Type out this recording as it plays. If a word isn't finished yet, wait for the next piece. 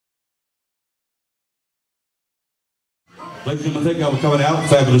Ladies and gentlemen, thank you for coming out.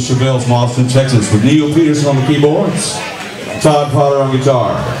 Fabulous Chevelles from Austin, Texas, with Neil Peterson on the keyboards, Todd Potter on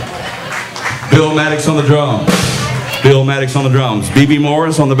guitar, Bill Maddox on the drums, B.B.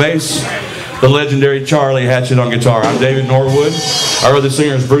 Morris on the bass, the legendary Charlie Hatchett on guitar. I'm David Norwood. Our other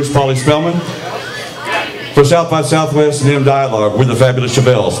singer is Bruce Polly Spellman. For South by Southwest and M Dialogue, we're the Fabulous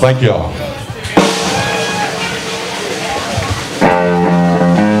Chevelles. Thank you all.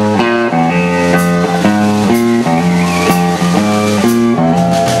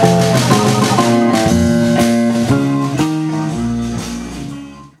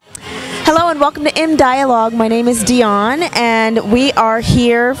 Welcome to M Dialogue. My name is Dion, and we are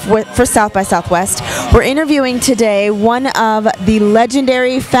here for South by Southwest. We're interviewing today one of the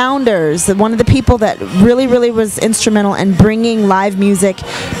legendary founders, one of the people that really was instrumental in bringing live music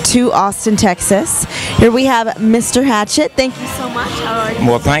to Austin, Texas. Here we have Mr. Hatchett. Thank you so much. How are you?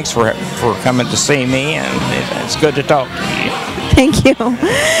 Well, thanks for coming to see me, and it's good to talk to you. Thank you.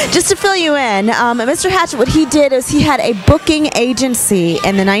 Just to fill you in, Mr. Hatchett, what he did is he had a booking agency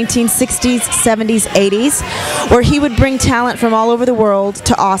in the 1960s, 70s, 80s, where he would bring talent from all over the world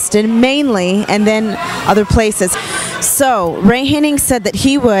to Austin, mainly, and then other places. So Ray Henning said that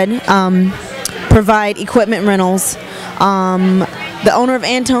he would provide equipment rentals. The owner of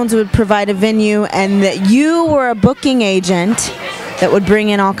Antone's would provide a venue, and that you were a booking agent that would bring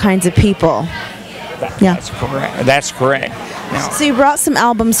in all kinds of people. That's correct. That's correct. Now, so you brought some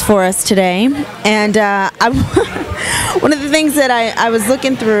albums for us today, and one of the things that I was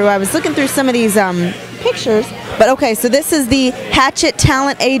looking through some of these pictures. But okay, so this is the Hatchett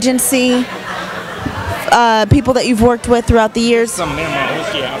Talent Agency, people that you've worked with throughout the years. Some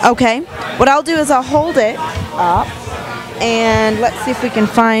memos, yeah. Okay, what I'll do is I'll hold it up, and let's see if we can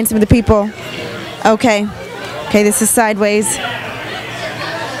find some of the people. Okay, this is sideways.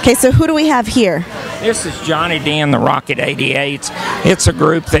 Okay, so who do we have here? This is Johnny D and the Rocket 88s. It's a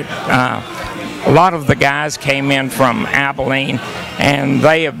group that a lot of the guys came in from Abilene, and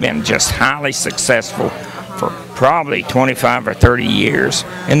they have been just highly successful for probably 25 or 30 years,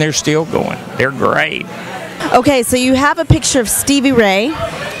 and they're still going. They're great. Okay, so you have a picture of Stevie Ray.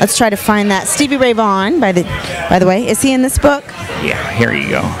 Let's try to find that. Stevie Ray Vaughan, by the way, is he in this book? Yeah, here you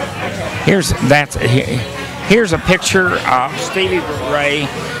go. Here's a picture of Stevie Ray.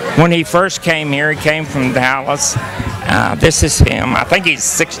 When he first came here, he came from Dallas. This is him. I think he's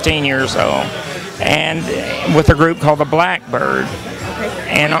 16 years old, and with a group called the Blackbird. Okay.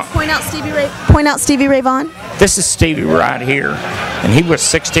 And point out Stevie Ray Vaughan. This is Stevie right here, and he was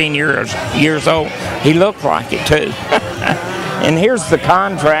 16 years old. He looked like it too. And here's the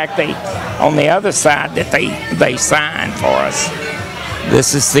contract on the other side that they signed for us.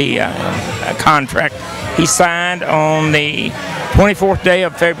 This is the contract he signed on the 24th day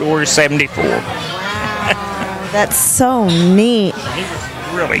of February, 74. Wow, that's so neat. He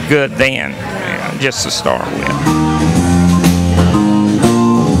was really good then, just to start with.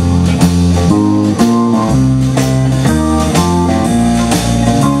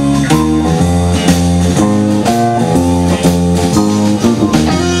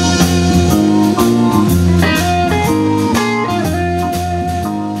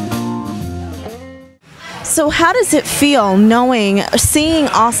 So how does it feel seeing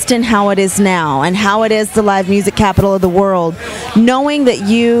Austin how it is now and how it is the live music capital of the world, knowing that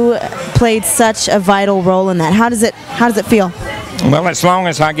you played such a vital role in that? How does it feel? Well, as long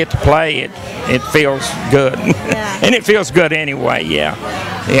as I get to play it feels good. Yeah. And it feels good anyway,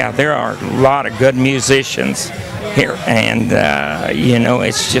 yeah. There are a lot of good musicians here, and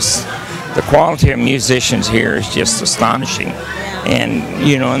it's just the quality of musicians here is just astonishing. And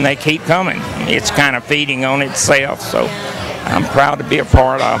and they keep coming. It's kind of feeding on itself, so I'm proud to be a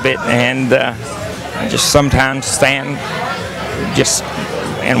part of it, and I just sometimes stand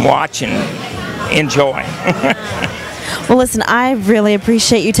and watch and enjoy. Well, listen, I really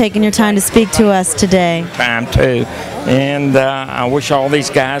appreciate you taking your time to speak to us today. Time too, and I wish all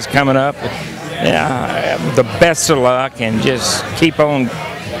these guys coming up the best of luck, and just keep on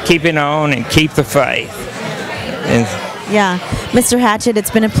keeping on and keep the faith. Yeah, Mr. Hatchett,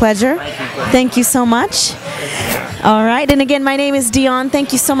 it's been a pleasure. Thank you so much. All right, and again, my name is Dion.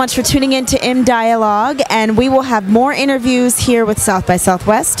 Thank you so much for tuning in to M Dialogue, and we will have more interviews here with South by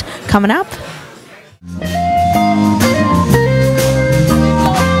Southwest coming up.